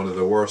supposedly one of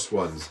the worst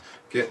ones.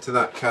 Get to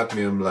that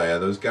cadmium layer,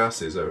 those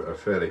gases are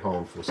fairly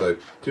harmful, so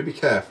do be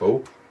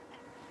careful.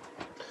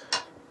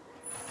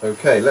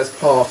 Okay, let's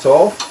part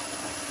off.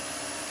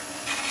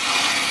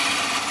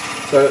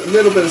 So a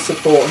little bit of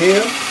support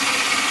here.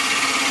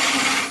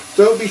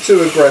 Don't be too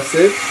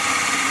aggressive.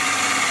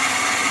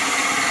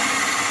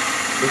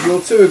 If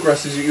you're too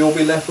aggressive, you'll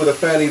be left with a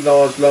fairly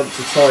large lump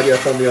to tidy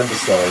up on the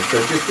underside, so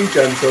just be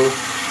gentle.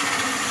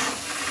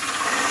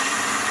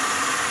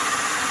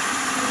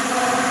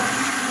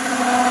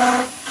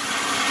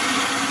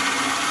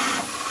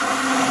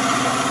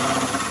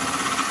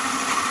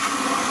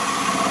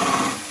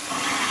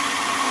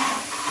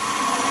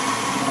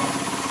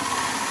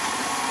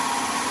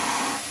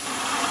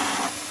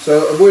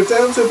 So we're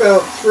down to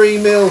about 3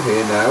 mil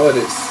here now at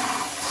its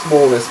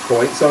smallest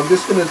point, so I'm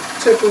just going to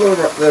tipple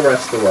the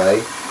rest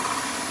away.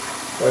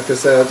 Like I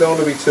say, I don't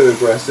want to be too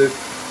aggressive,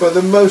 but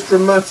the most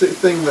dramatic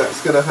thing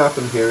that's going to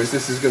happen here is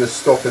this is going to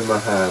stop in my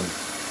hand.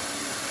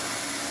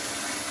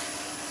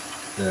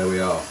 There we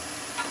are.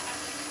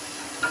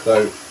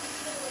 So,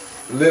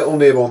 little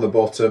nib on the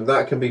bottom,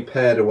 that can be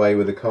paired away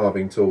with a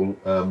carving tool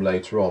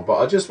later on. But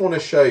I just want to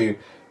show you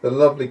the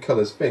lovely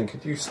colours. Finn,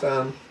 could you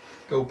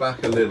go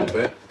back a little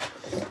bit?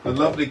 The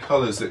lovely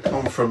colours that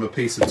come from a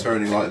piece of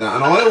turning like that.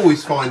 And I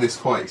always find this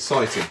quite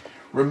exciting.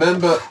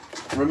 Remember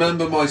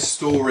my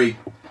story,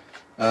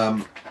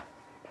 my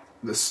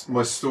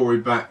story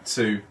back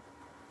to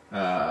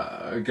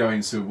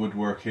going to a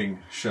woodworking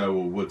show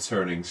or wood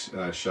turning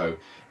show.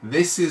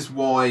 This is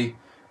why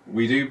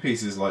we do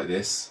pieces like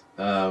this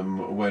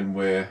when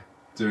we're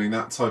doing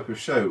that type of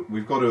show.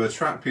 We've got to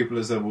attract people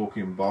as they're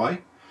walking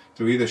by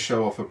to either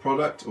show off a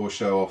product or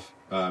show off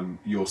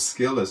your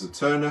skill as a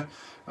turner,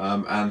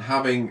 and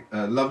having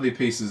lovely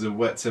pieces of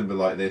wet timber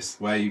like this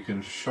where you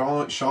can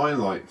shine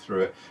light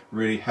through it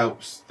really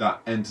helps that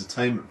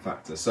entertainment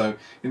factor. So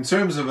in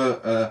terms of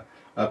a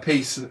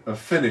piece of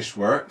finished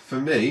work,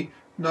 for me,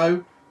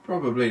 no,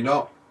 probably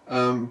not.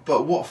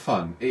 But what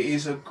fun. It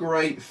is a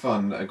great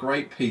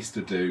piece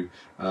to do,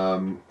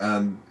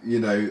 and you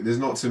know, there's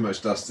not too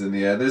much dust in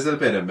the air, there's a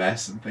bit of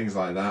mess and things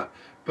like that,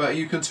 but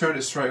you can turn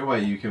it straight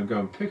away. You can go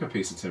and pick a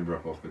piece of timber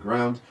up off the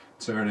ground,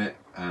 turn it,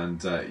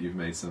 and you've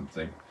made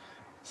something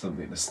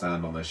to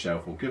stand on the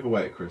shelf or give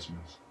away at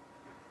Christmas.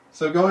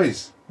 So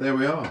guys, there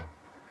we are.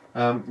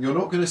 You're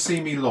not going to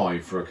see me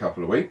live for a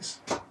couple of weeks,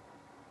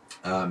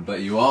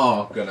 but you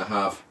are going to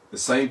have the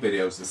same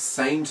videos, the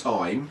same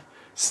time,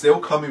 still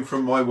coming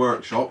from my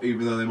workshop,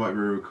 even though they might be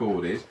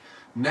recorded.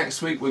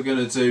 Next week we're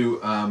going to do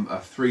a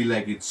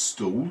three-legged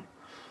stool,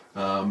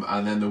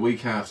 and then the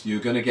week after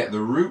you're going to get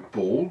the root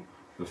ball,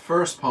 the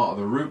first part of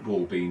the root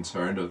ball being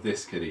turned of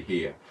this kitty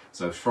here,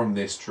 so from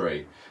this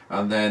tree.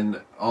 And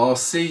then I'll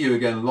see you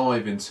again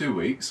live in 2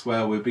 weeks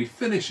where we'll be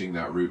finishing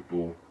that root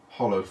ball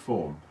hollow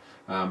form.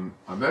 I'm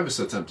ever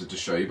so tempted to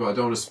show you, but I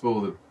don't want to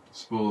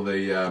spoil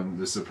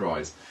the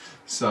surprise.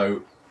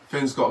 So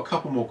Finn's got a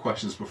couple more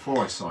questions before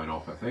I sign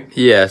off, I think.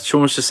 Yeah,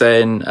 Sean was just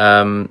saying,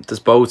 does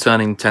bowl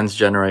turning tend to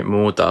generate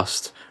more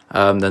dust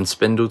than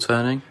spindle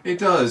turning? It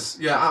does,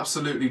 yeah,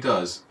 absolutely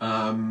does.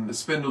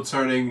 Spindle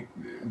turning,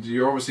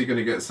 you're obviously going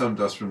to get some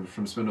dust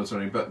from spindle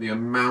turning, but the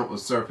amount of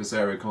surface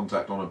area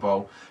contact on a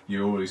bowl,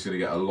 you're always going to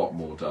get a lot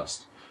more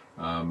dust.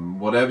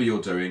 Whatever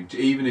you're doing,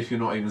 even if you're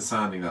not even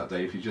sanding that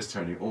day, if you're just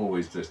turning,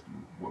 always just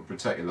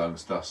protect your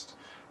lungs. Dust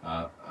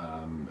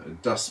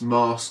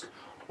mask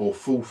or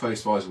full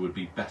face visor would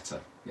be better.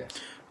 Yes.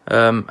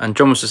 And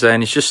John was just saying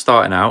he's just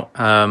starting out,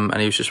 and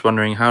he was just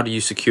wondering, how do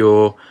you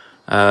secure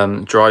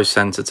drive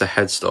centre to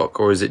headstock,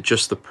 or is it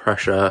just the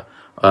pressure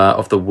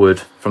of the wood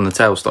from the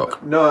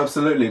tailstock? No,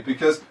 absolutely,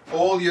 because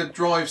all your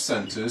drive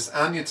centres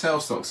and your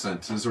tailstock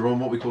centres are on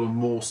what we call a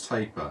Morse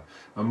taper.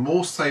 And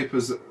Morse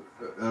taper's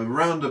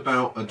around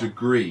about a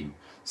degree,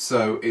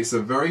 so it's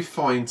a very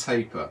fine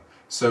taper.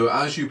 So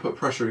as you put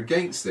pressure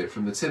against it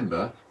from the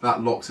timber,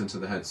 that locks into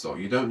the headstock.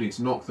 You don't need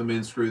to knock them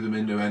in, screw them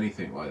in, do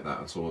anything like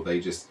that at all. They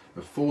just,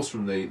 the force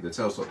from the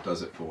tailstock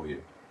does it for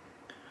you.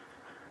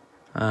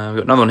 We've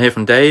got another one here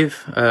from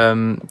Dave.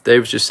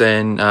 Dave was just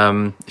saying,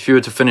 if you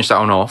were to finish that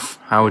one off,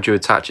 how would you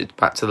attach it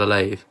back to the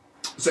lathe?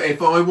 So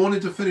if I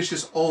wanted to finish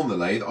this on the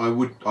lathe, I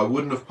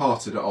wouldn't have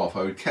parted it off.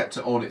 I would kept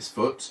it on its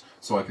foot,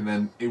 so I can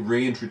then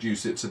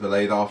reintroduce it to the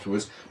lathe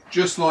afterwards,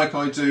 just like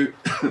I do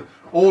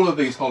all of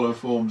these hollow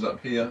forms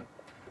up here.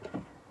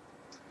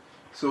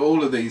 So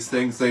all of these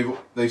things,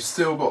 they've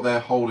still got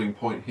their holding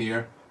point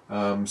here.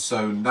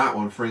 So that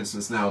one, for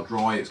instance, now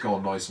dry, it's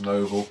gone nice and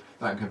oval.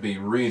 That can be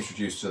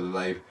reintroduced to the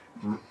lathe.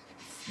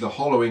 The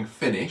hollowing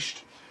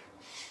finished,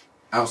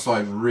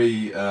 outside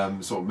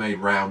sort of made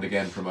round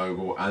again from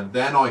oval, and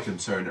then I can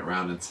turn it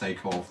around and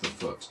take off the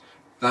foot.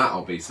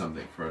 That'll be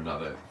something for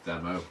another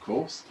demo, of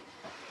course.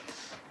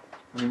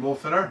 Any more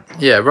thinner?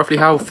 Yeah, roughly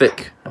how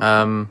thick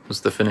was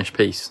the finished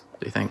piece,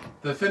 do you think?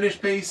 The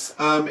finished piece,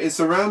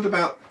 it's around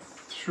about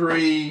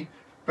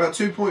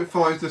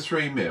 2.5 to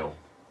 3 mil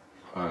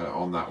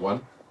on that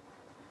one.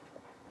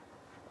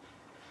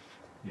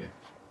 Yeah.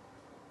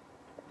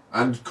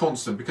 And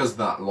constant, because of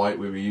that light,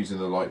 we were using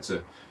the light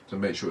to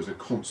make sure it's a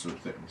constant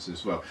thickness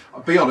as well.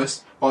 I'll be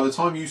honest, by the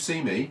time you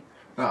see me,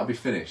 that'll be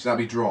finished, that'll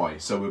be dry,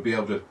 so I'll be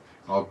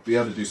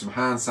able to do some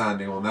hand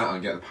sanding on that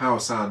and get the power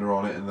sander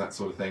on it and that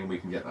sort of thing. We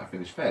can get that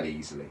finished fairly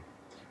easily.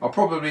 I'll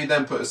probably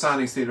then put a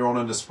sanding sealer on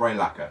under spray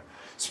lacquer.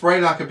 Spray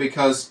lacquer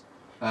because,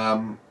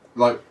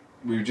 like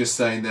we were just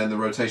saying then, the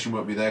rotation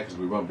won't be there because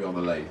we won't be on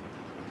the lathe.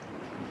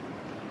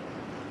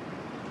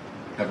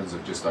 Heavens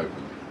have just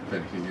opened. If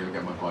anything, you're going to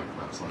get my bike from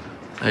outside.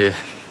 Oh yeah.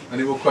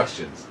 Any more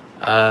questions?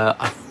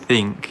 I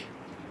think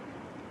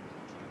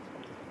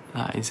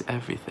that is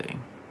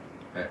everything.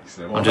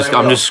 Excellent. Well,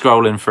 I'm just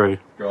scrolling through.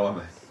 Go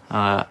on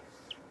then.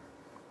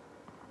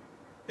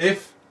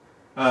 If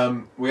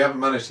we haven't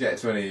managed to get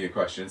to any of your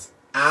questions,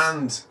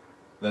 and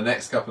the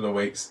next couple of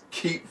weeks,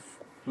 keep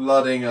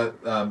flooding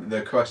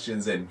the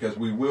questions in, because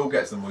we will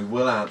get to them, we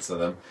will answer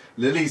them.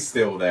 Lily's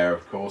still there,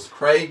 of course.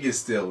 Craig is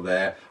still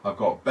there. I've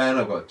got Ben,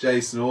 I've got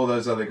Jason, all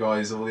those other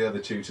guys, all the other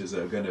tutors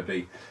that are going to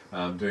be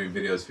doing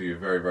videos for you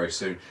very, very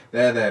soon.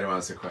 They're there to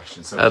answer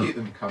questions, so keep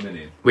them coming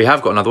in. We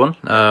have got another one,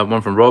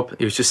 one from Rob.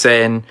 He was just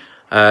saying,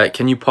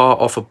 can you part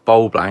off a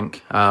bowl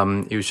blank?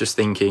 He was just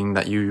thinking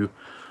that you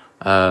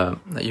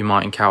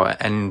might encounter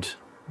end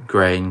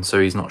grain, so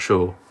he's not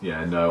sure.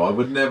 Yeah, no, I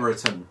would never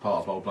attempt to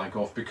part a bowl blank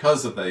off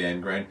because of the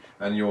end grain,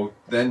 and you're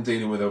then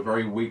dealing with a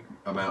very weak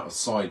amount of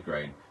side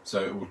grain,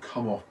 so it would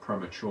come off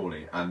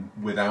prematurely and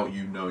without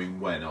you knowing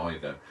when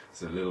either.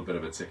 It's a little bit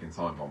of a ticking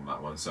time bomb,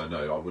 that one. So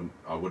no,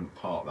 I wouldn't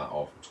part that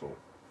off at all.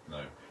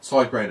 No,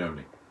 side grain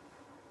only.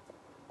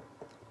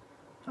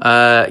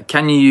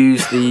 Can you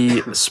use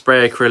the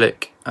spray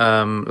acrylic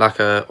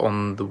lacquer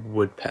on the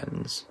wood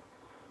pens?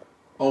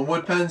 On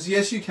wood pens,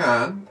 yes you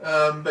can,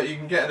 but you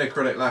can get an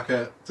acrylic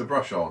lacquer to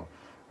brush on,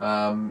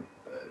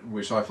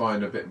 which I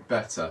find a bit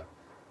better.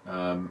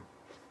 No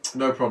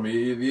problem.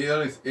 The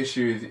only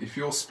issue is if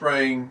you're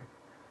spraying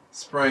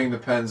the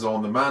pens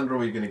on the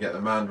mandrel, you're going to get the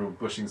mandrel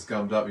bushings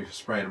gummed up. If you're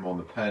spraying them on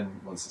the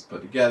pen, once it's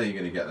put together, you're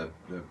going to get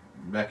the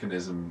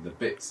mechanism, the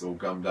bits all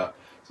gummed up.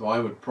 So I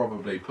would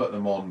probably put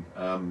them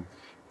on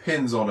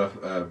pins on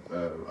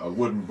a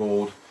wooden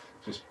board.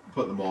 Just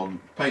put them on,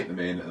 paint them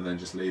in, and then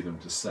just leave them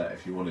to set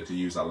if you wanted to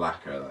use a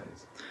lacquer, that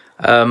is.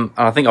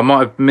 I think I might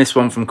have missed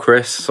one from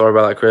Chris. Sorry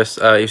about that, Chris.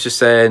 He was just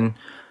saying,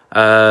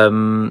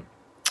 you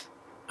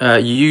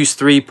use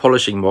 3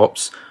 polishing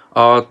mops.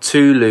 Are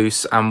 2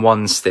 loose and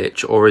 1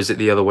 stitch, or is it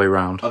the other way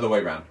round? Other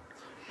way round.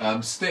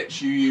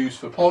 Stitch you use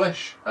for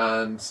polish,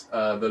 and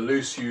the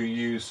loose you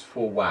use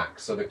for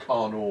wax, so the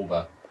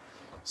carnauba.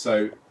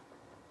 So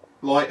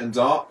light and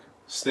dark,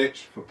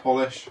 stitch for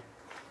polish,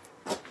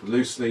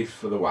 loose leaf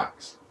for the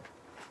wax.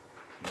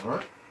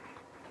 Alright.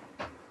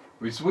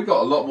 So we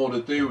got a lot more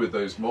to do with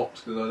those mops,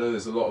 because I know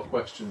there's a lot of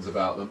questions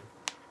about them.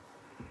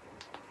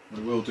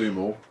 We will do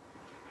more.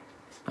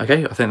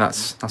 Okay, I think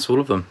that's all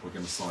of them. We're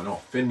going to sign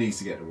off. Finn needs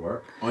to get to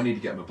work. I need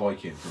to get my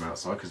bike in from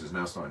outside because it's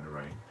now starting to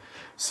rain.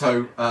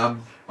 So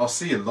I'll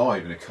see you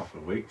live in a couple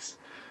of weeks.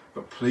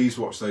 But please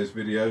watch those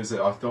videos.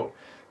 I thought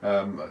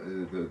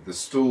the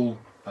stool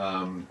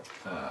and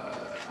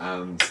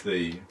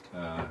the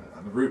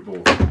root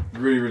ball,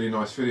 really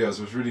nice videos.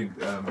 I was really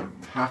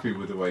happy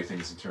with the way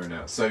things have turned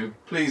out. So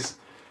please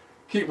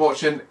keep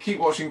watching. Keep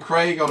watching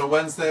Craig on a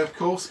Wednesday, of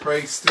course.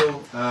 Craig's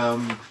still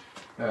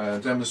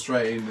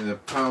demonstrating the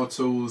power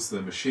tools,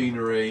 the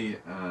machinery,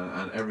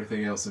 and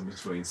everything else in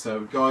between.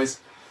 So guys,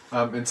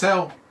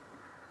 until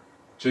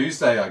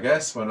Tuesday, I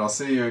guess, when I'll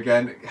see you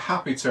again,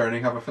 happy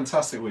turning, have a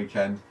fantastic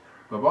weekend.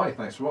 Bye bye,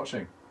 thanks for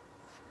watching.